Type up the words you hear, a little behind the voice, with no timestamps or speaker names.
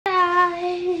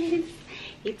guys,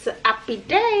 it's a happy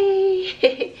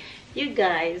day. You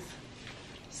guys,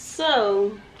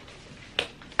 so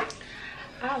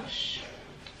ouch,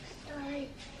 sorry,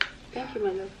 thank you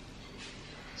my love.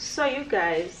 So you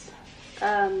guys,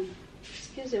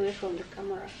 excuse away from the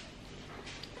camera.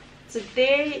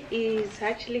 Today is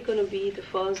actually going to be the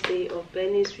first day of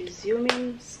Bernice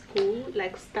resuming school,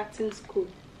 like starting school.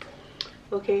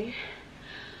 Okay,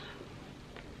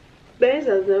 Bernice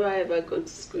has never ever gone to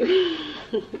school.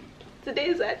 Today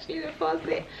is actually the first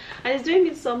day, and it's doing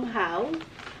it somehow.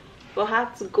 For her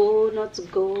to go, not to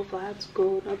go, for her to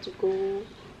go, not to go.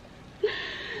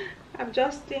 I'm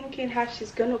just thinking how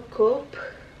she's gonna cope.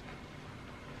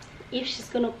 If she's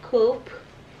gonna cope,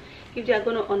 if they are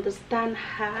gonna understand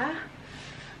her,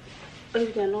 or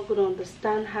if they're not gonna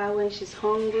understand her when she's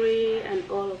hungry and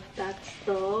all of that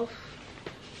stuff.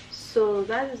 So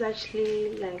that is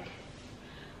actually like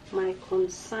my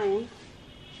concern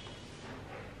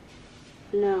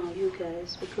now, you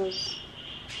guys, because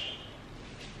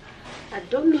I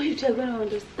don't know if they're gonna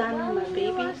understand my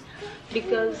baby.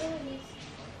 Because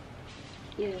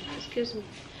yeah, excuse me,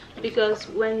 because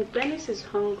when Bernice is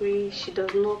hungry, she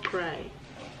does not cry.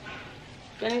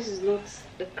 Bernice is not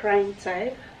the crying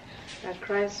type that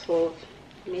cries for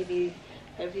maybe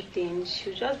everything.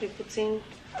 She'll just be putting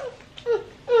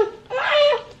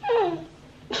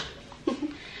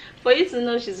for you to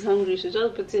know she's hungry, she'll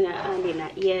just put in her hand in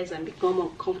her ears and become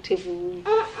uncomfortable.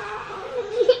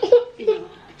 You know.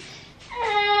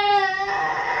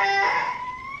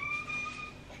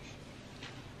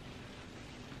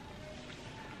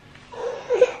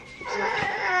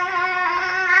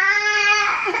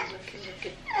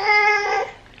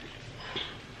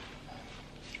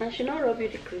 I should not rub you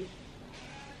the cream.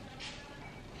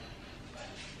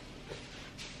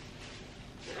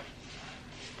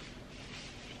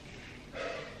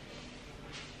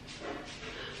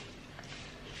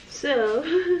 So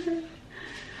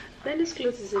Bernice's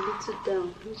clothes is a little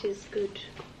down, which is good.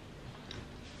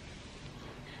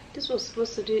 This was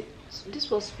supposed to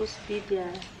be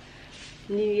their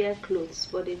New Year clothes,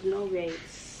 but they did not wear it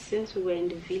since we were in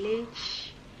the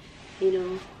village. You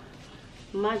know,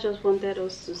 Ma just wanted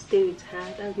us to stay with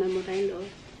her. That's my mother-in-law.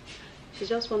 She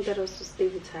just wanted us to stay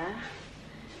with her,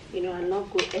 you know, and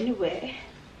not go anywhere.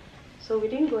 So we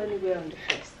didn't go anywhere on the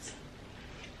 1st.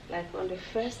 Like on the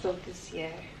 1st of this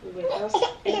year, we were just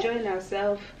enjoying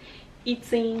ourselves,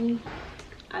 eating,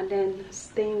 and then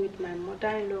staying with my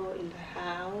mother-in-law in the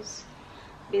house,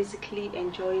 basically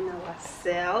enjoying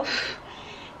ourselves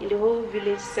in the whole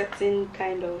village setting,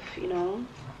 kind of, you know.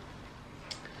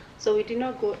 So we did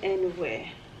not go anywhere.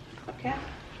 Okay,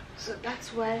 so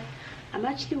that's why I'm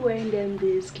actually wearing them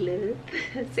this clothes.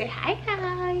 Say hi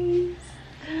guys.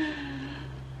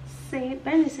 Say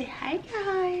Bernice, say hi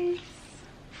guys.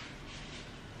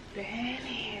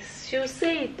 Bernice, she'll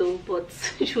say it though, but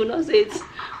she will not say it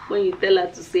when you tell her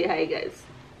to say hi guys.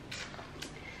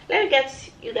 Let me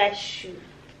get you guys shoe.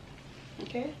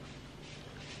 Okay,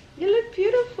 you look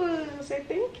beautiful. Say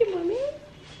thank you, mommy.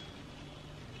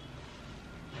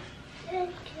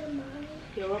 Thank you, Mommy.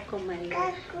 You're welcome, my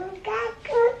love.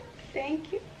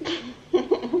 Thank you.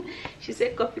 She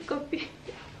said coffee.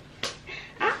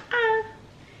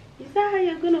 Is that how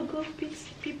you're gonna go meet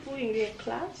people in your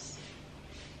class?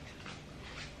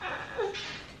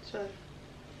 Sorry.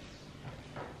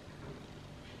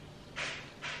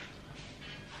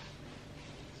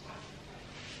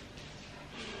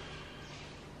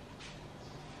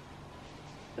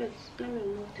 Wait, let me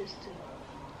remove this too.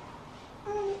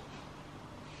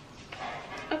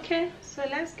 Okay, so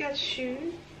let's get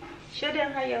shoe. Show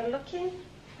them how you're looking.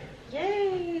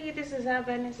 Yay, this is how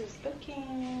Bernice is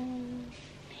looking.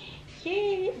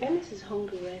 Yay, Bernice is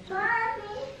hungry right now.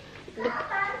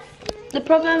 The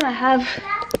problem I have,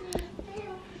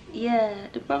 yeah,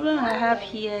 the problem I have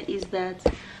here is that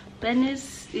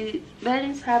Bernice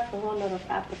have a whole lot of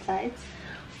appetite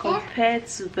compared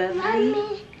to Beverly.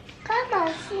 Mommy, come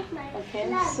and see my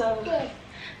Okay, so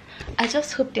I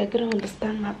just hope they're gonna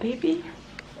understand my baby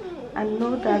and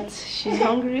know that she's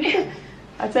hungry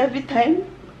at every time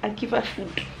I give her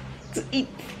food to eat.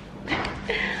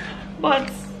 But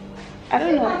I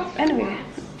don't know. Anyway,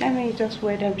 let me just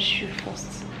wear them shoe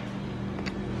first.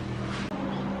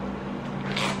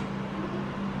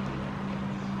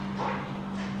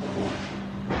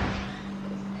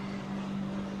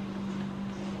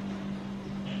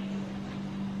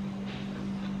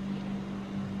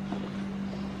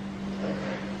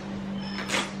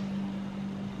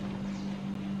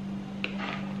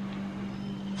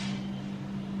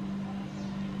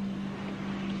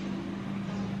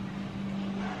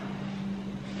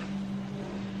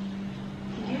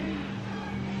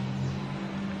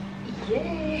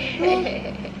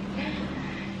 Yeah.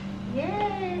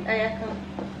 Yeah. Aya, come.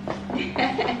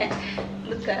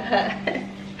 Look at her.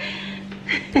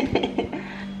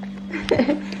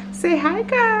 Say hi,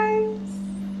 guys.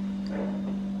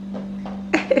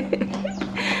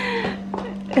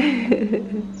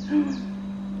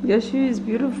 Your shoe is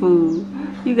beautiful.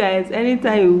 You guys,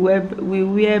 anytime we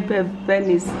wear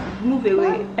Bernice, move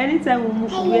away. Anytime we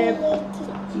wear,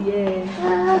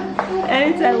 yeah.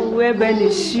 Anytime we wear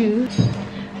Bernice shoe.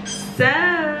 So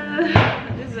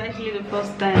this is actually the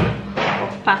first time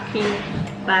of packing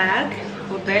bag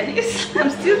for Bernice. I'm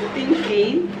still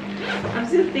thinking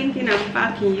I'm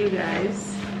packing, you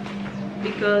guys,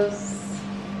 because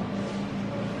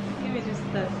give me this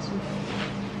tattoo.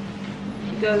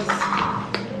 Because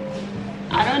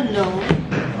I don't know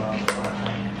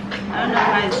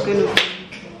how it's gonna be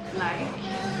like.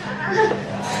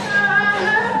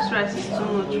 This rice is too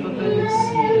much for Bernice.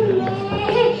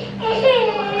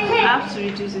 I have to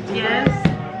reduce it. Yes,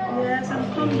 I'm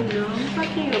coming now. I'm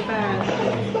packing your bag.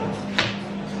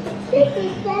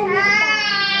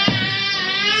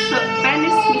 So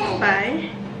Bernice meat pie.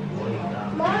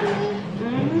 Mommy,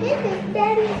 this is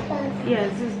Bernice bag. Yes,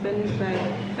 this is Bernice bag.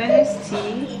 Bernice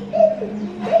tea.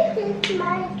 This is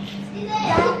my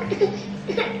bag.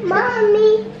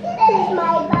 Mommy, this is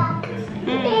my bag.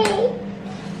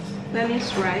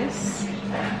 Bernice rice.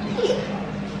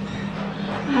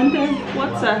 And then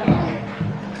water.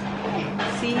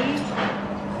 See?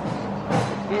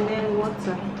 And then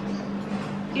water.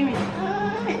 Give me.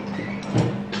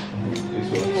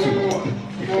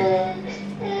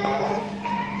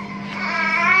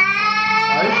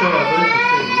 Are you sure you're going to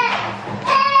say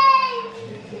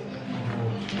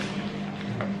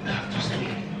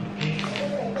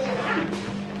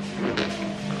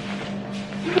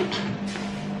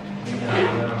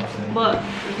But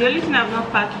the only thing I've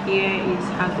not packed here is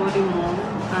her golden one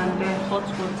and the hot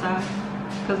water,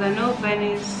 because I know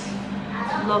Bernice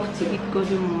love to eat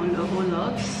golden one a whole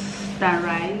lot than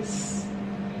rice.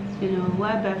 You know,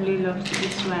 while Beverly loves to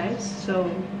eat rice,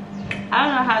 so I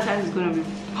don't know how that is gonna be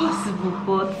possible,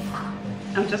 but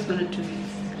I'm just gonna do it.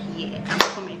 Yeah, I'm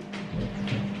coming.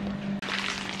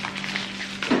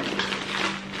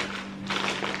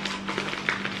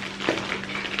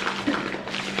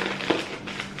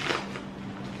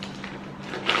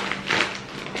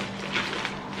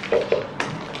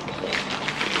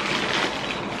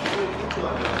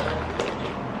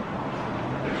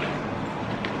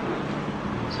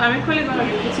 So I'm equally going to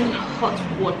be putting hot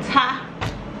water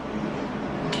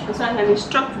so I can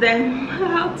instruct them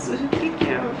how to take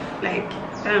care of, like,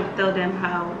 kind of tell them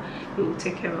how we will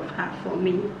take care of her for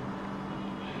me.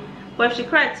 But if she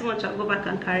cried too much, I'll go back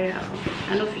and carry her home.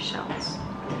 I know fish out.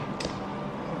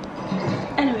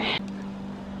 Anyway.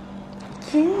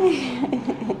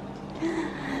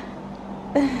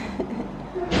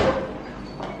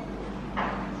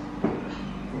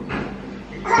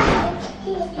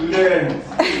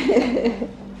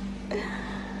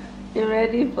 You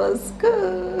ready for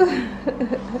school?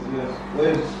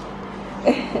 yes.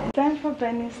 Time for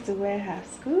Bernice to wear her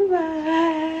school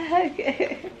bag.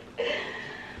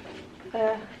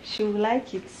 She will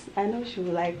like it. I know she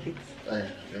will like it.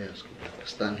 School bag.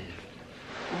 Stand here.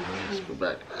 School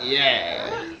bag. Yeah.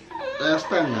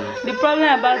 Stand here. The problem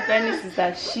about Bernice is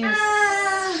that she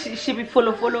be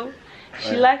follow.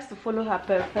 She likes to follow her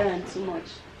parents too much.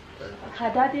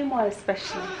 Her daddy more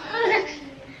especially.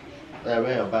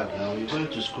 Wear your bag now. You're going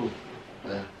to school.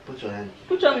 Put your hand.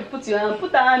 Put your hand.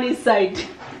 Put her hand inside.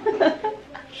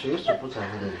 She used to put her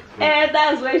hand in the food.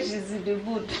 That's why she's in the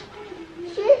mood.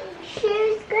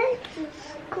 She's going to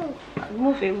school.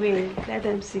 Move away. Let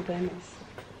them see Bernice.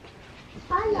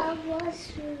 All of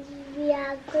us, we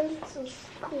are going to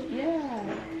school. Yeah.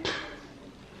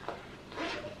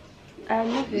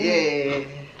 Move your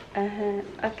hand.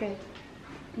 Okay.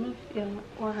 Move your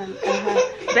one hand.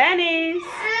 Bernice!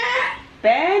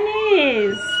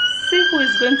 Bernice! See who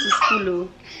is going to school.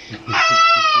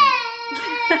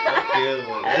 Okay,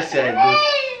 well, let's see how it goes.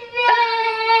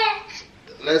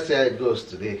 Let's see how it goes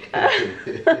today.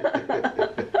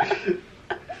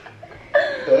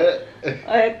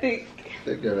 I think.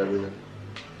 Take care, Rabina.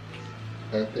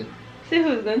 I think. See who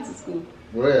is going to school.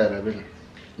 Where are Rabina?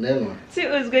 Name. See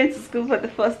who is going to school for the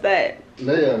first time.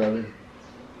 No, you're Rabina.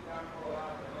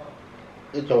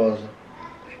 It was.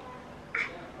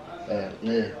 Yeah.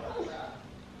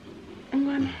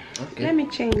 Okay. Let me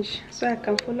change so I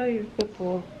can follow you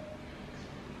people.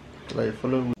 Like,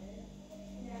 follow me.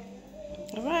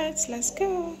 Alright, let's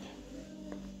go.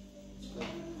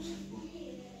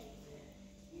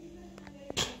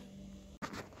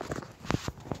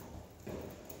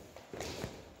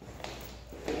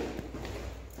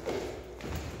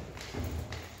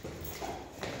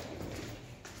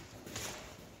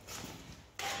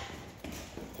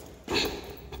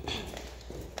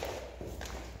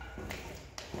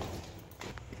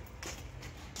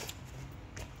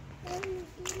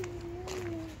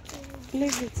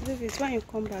 Leave it, leave it. When you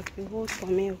come back, you hold for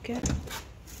me, okay?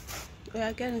 We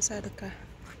are getting inside the car.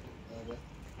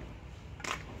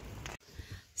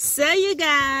 So you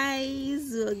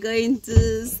guys, we're going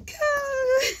to school.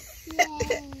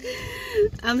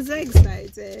 I'm so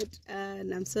excited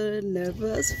and I'm so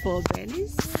nervous for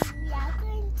Bernice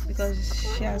because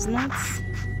she has not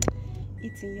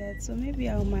eaten yet. So maybe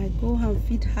I might go and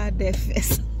feed her there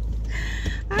first.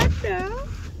 I don't know.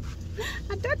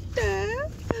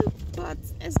 But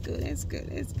let's go, guys. Let's go.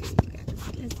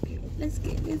 Let's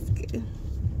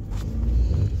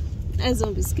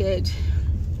don't be scared.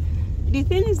 The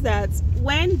thing is that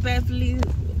when Beverly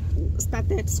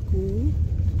started school,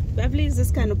 Beverly is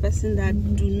this kind of person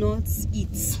that do not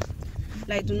eat,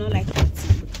 like do not like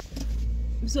eating.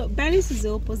 So Bernice is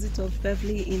the opposite of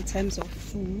Beverly in terms of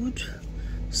food.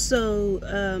 So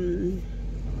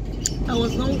I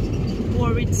was not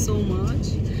worried so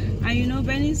much. And you know,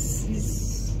 Bernice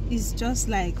is just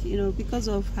like, you know, because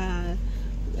of her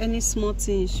any small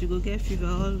thing she go get fever,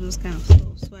 all those kind of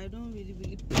stuff. So I don't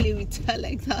really play with her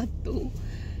like that though.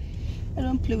 I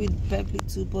don't play with Beverly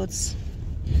too, but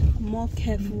I'm more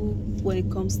careful when it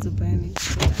comes to Bernice.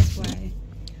 So that's why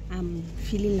I'm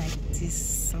feeling like this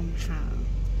somehow.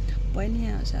 But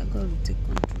anyhow, I shall go to take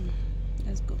control.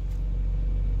 Let's go.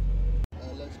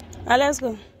 Let's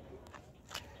go.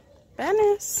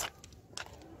 Bernice.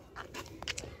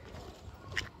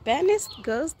 Bernice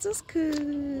goes to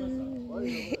school.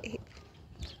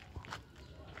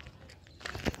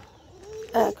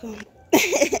 Cool.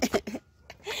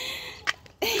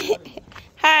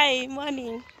 Hi,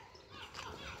 morning.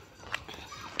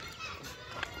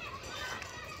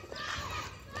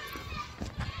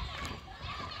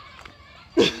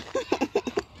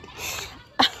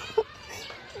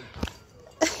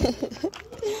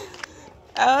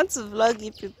 I want to vlog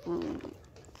you people.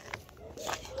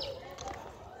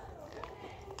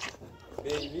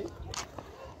 Baby,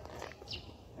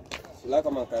 should I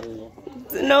come and carry you?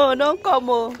 No, don't come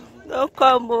on. Don't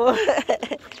come on.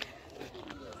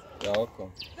 You're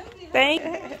welcome. Thank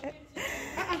you.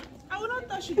 I will not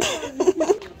touch you.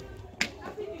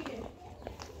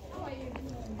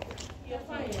 You're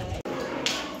fine, right?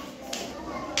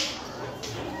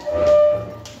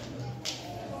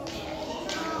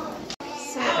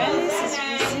 So Bernice is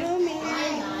resuming.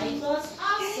 It was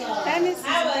awesome. Bernice is in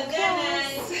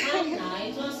the class.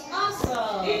 It was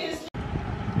awesome.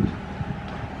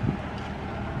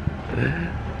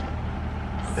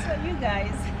 So you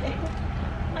guys,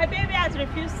 my baby has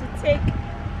refused to take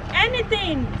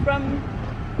anything from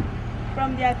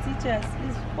their teachers.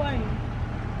 It's fine.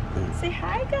 Say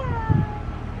hi, guys.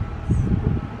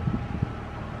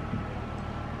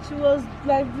 She was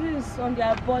like this on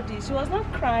their body. She was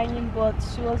not crying, but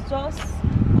she was just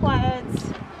quiet.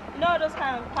 You know those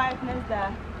kind of quietness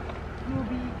that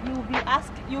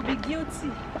you'll be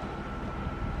guilty.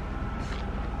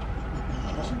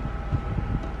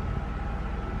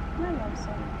 No, I'm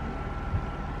sorry.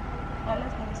 Now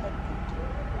let's go inside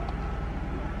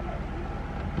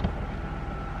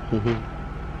the kitchen.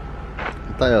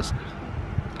 Tajas.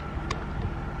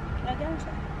 Again,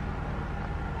 sir.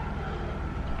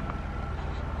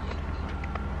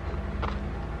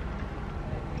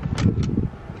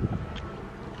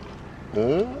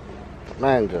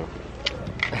 Mango.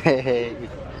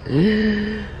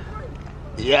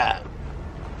 Yeah.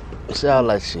 See how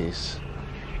light she is.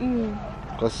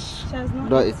 Because She has not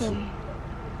no, eaten.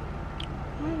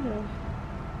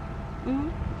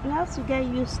 You have to get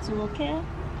used to, okay? You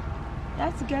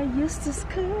have to get used to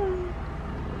school.